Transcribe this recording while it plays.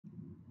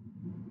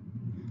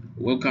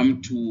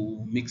Welcome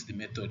to Mixed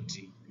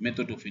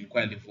Method of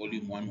Inquiry,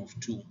 Volume 1 of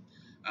 2.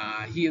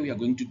 Here we are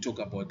going to talk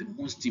about the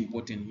most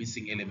important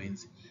missing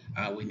elements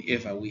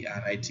whenever we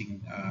are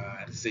writing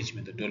research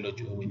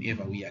methodology or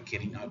whenever we are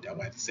carrying out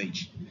our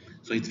research.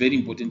 So it's very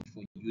important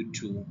for you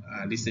to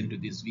listen to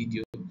this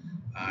video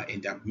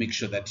and make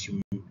sure that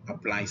you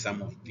apply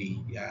some of the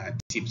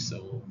tips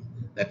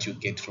that you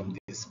get from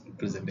this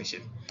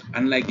presentation.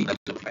 Unlike the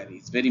inquiry,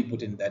 it's very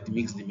important that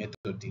mix the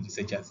method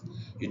researchers,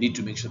 you need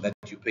to make sure that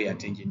you pay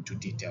attention to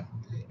detail.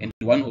 And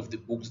one of the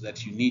books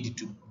that you need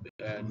to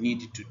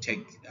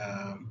take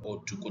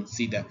or to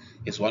consider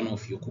as one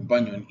of your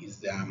companion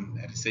is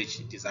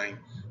Research Design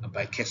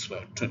by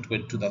Caswell,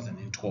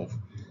 2012.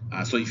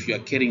 So if you are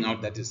carrying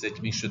out that research,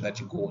 make sure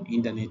that you go on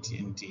internet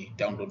and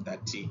download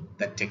that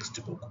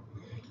textbook.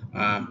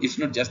 It's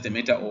not just a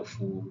matter of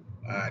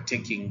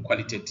taking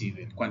qualitative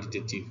and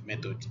quantitative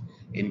method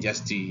and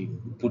just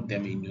put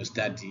them in your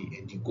study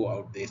and you go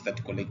out there,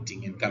 start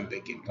collecting and come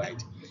back and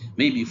write.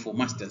 Maybe for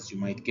masters you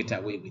might get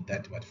away with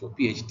that, but for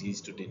PhD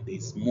student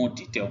there's more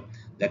detail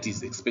that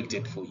is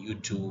expected for you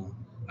to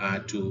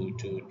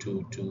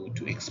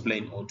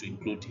explain or to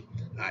include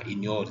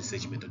in your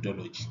research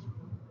methodology.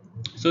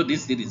 So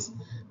this series,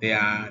 they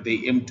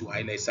aim to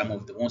highlight some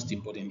of the most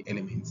important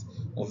elements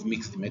of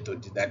mixed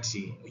method that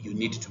you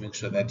need to make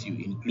sure that you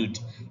include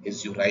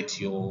as you write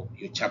your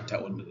chapter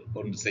on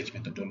research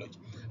methodology.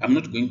 I'm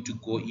not going to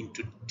go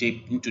into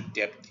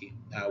depth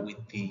with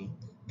the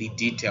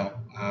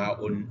detail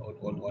on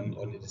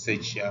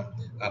research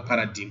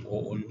paradigm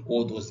or on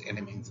all those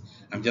elements.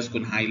 I'm just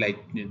going to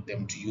highlight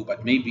them to you,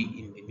 but maybe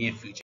in the near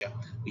future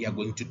we are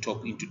going to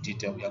talk into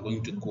detail. We are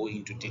going to go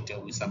into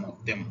detail with some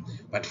of them,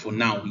 but for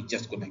now we're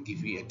just going to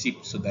give you a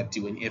tip so that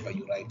whenever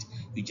you write,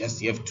 you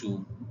just have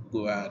to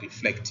go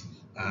reflect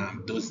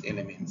those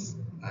elements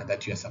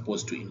that you are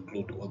supposed to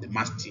include, or the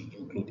must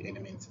include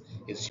elements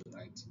as you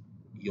write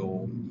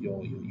your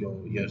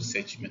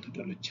research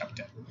methodology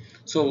chapter.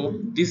 So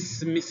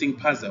this missing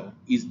puzzle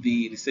is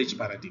the research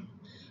paradigm.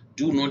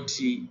 Do not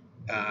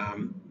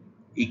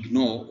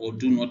ignore or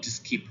do not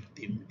skip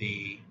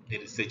the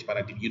research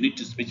paradigm. You need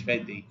to specify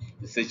the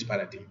research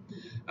paradigm.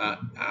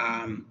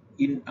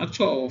 In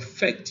actual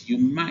fact, you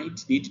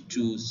might need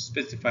to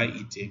specify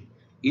it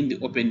in the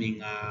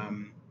opening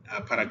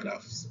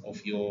paragraphs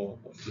of your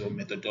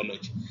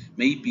methodology.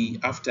 Maybe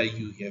after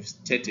you have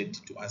stated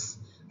to us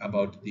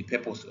about the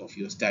purpose of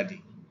your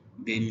study,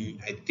 then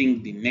I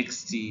think the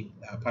next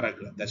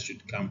paragraph that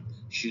should come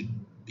should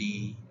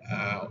be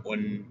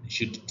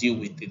should deal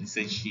with the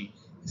research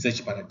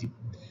paradigm.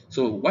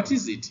 So what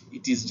is it?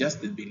 It is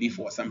just the belief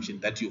or assumption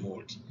that you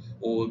hold,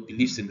 or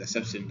beliefs and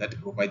assumptions that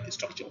provide the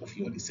structure of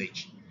your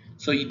research.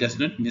 So it does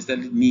not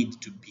necessarily need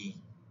to be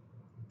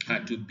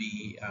to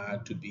be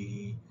to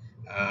be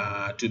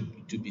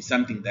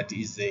something that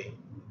is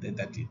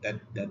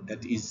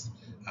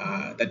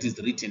that is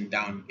written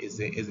down as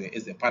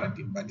a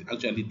paradigm, but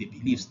actually the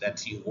beliefs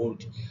that you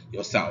hold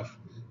yourself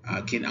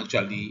we can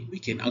actually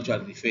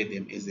refer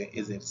them as a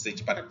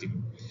research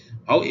paradigm.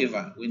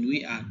 However, when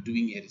we are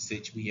doing a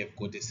research, we have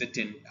got a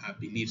certain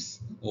beliefs,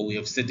 or we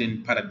have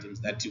certain paradigms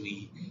that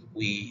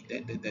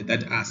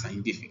that are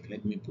scientific.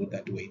 Let me put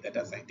that way: that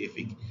are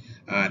scientific,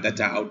 that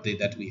are out there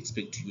that we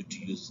expect you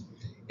to use,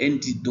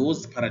 and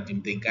those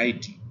paradigms, they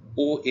guide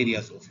all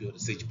areas of your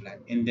research plan.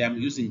 And I'm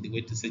using the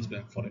word research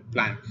plan for a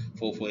plan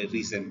for a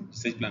reason.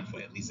 Research plan for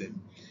a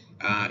reason.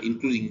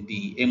 Including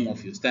the aim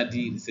of your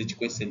study, research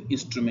question,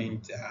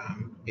 instrument,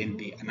 and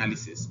the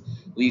analysis.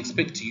 We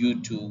expect you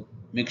to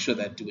make sure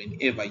that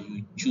whenever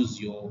you choose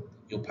your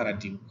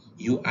paradigm,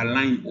 you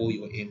align all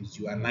your aims,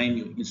 you align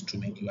your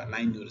instrument, you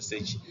align your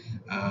research,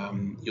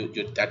 your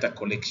data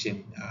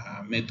collection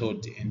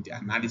method and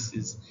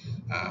analysis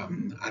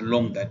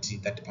along that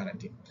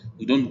paradigm.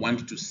 We don't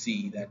want to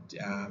see that.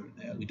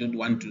 We don't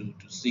want to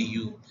see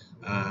you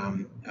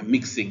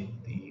mixing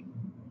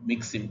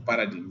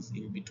paradigms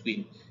in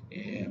between,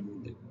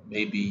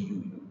 maybe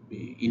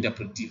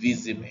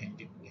interpretivism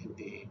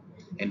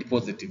and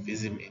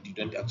positivism, and you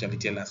don't actually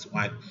tell us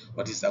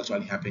what is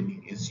actually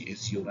happening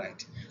as you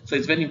write. So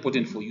it's very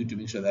important for you to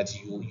make sure that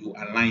you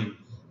align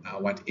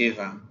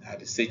whatever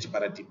research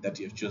paradigm that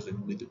you have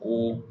chosen with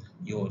all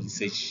your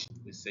research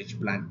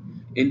plan.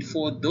 And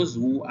for those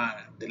who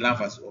are the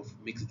lovers of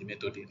mixed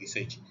method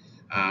research,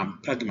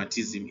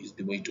 pragmatism is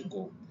the way to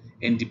go.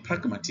 And the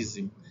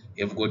pragmatism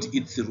have got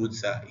its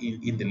roots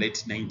in the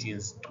late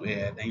 19th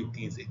and early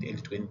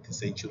 20th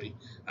century,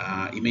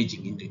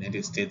 emerging in the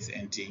United States.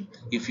 And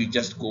if you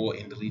just go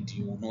and read,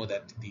 you know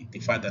that the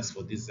fathers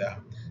for this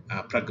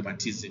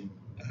pragmatism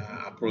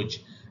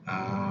approach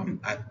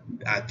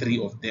are three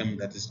of them.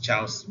 That is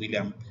Charles,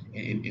 William,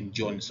 and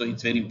John. So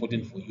it's very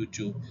important for you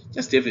to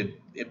just have a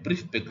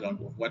brief background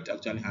of what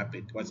actually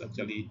happened, what's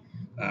actually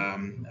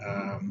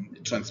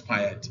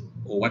transpired,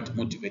 or what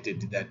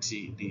motivated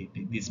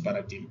this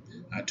paradigm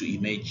to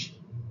emerge.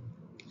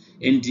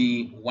 And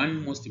the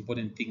one most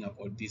important thing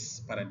about this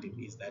paradigm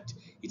is that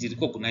it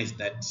recognizes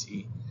that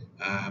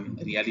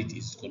reality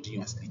is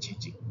continuously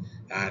changing.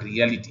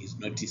 Reality is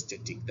not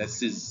static.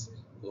 This is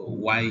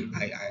why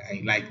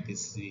I like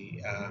this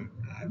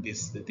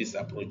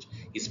approach,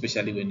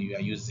 especially when you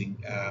are using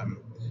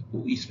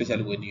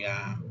especially when you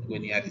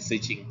are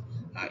researching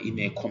in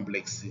a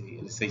complex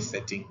research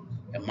setting,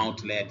 a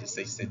multi-layered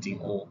research setting,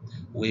 or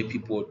where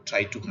people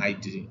try to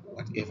hide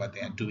whatever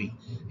they are doing,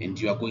 and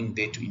you are going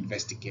there to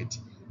investigate.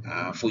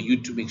 For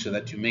you to make sure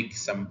that you make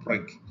some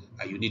break,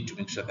 you need to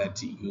make sure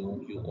that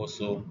you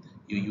also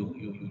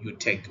you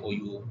take, or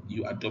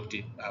you adopt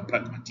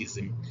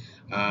pragmatism.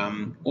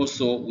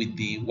 Also, with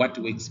the what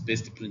works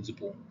best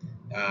principle,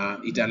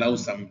 it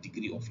allows some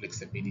degree of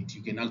flexibility.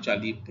 You can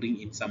actually bring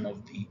in some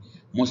of the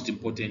most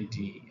important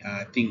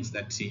things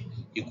that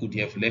you could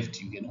have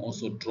left. You can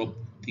also drop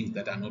things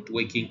that are not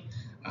working.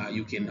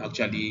 You can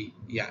actually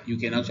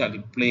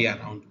play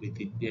around with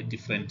the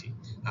different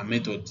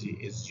method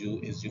as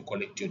you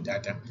collect your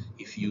data,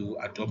 if you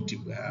adopt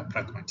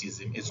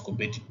pragmatism as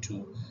compared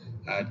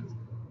uh,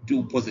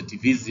 to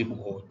positivism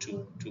or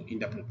to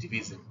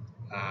interpretivism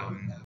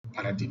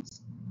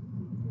paradigms.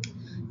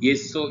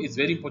 Yes, so it's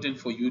very important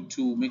for you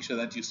to make sure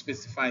that you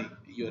specify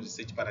your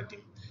research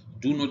paradigm.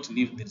 Do not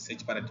leave the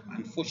research paradigm.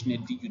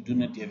 Unfortunately, you do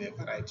not have a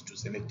variety to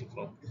select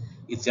from.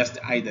 It's just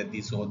either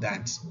this or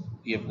that.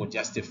 You have got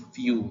just a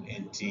few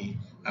and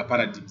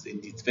paradigms,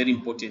 and it's very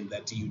important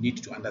that you need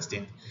to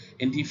understand.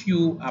 And if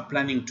you are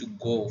planning to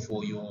go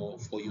for your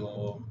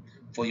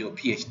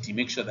PhD,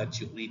 make sure that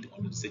you read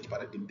on research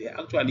paradigm. There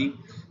are actually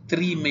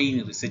three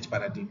main research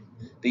paradigm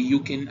that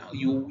you can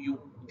you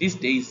these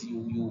days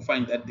you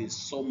find that there's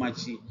so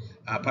much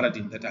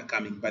paradigm that are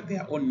coming, but they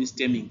are only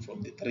stemming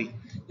from the three,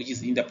 which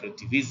is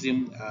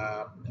interpretivism,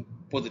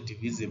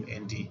 positivism,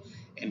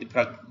 and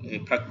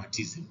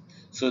pragmatism.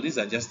 So these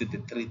are just the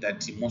three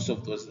that most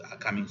of those are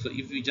coming. So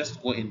if you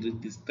just go and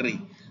read these three,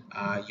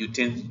 you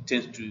tend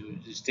to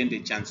stand a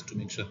chance to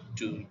make sure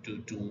to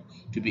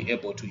be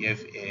able to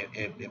have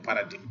a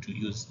paradigm to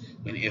use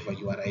whenever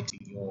you are writing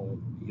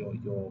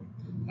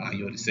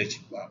your research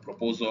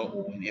proposal,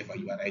 or whenever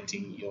you are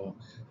writing your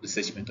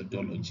research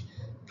methodology.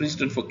 Please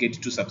don't forget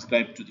to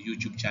subscribe to the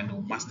YouTube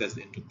channel Masters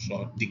and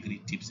Doctoral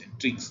Degree Tips and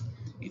Tricks.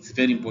 It's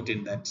very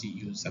important that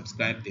you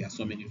subscribe. There are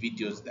so many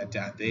videos that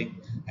are there.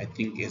 I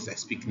think as I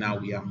speak now,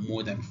 we have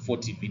more than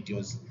 40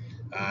 videos.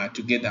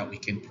 Together, we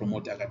can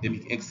promote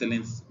academic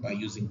excellence by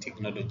using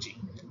technology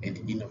and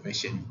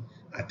innovation.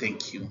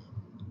 Thank you.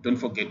 Don't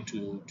forget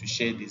to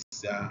share this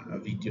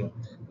video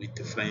with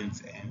the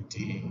friends, and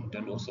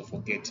don't also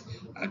forget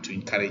to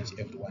encourage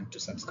everyone to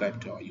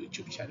subscribe to our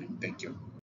YouTube channel. Thank you.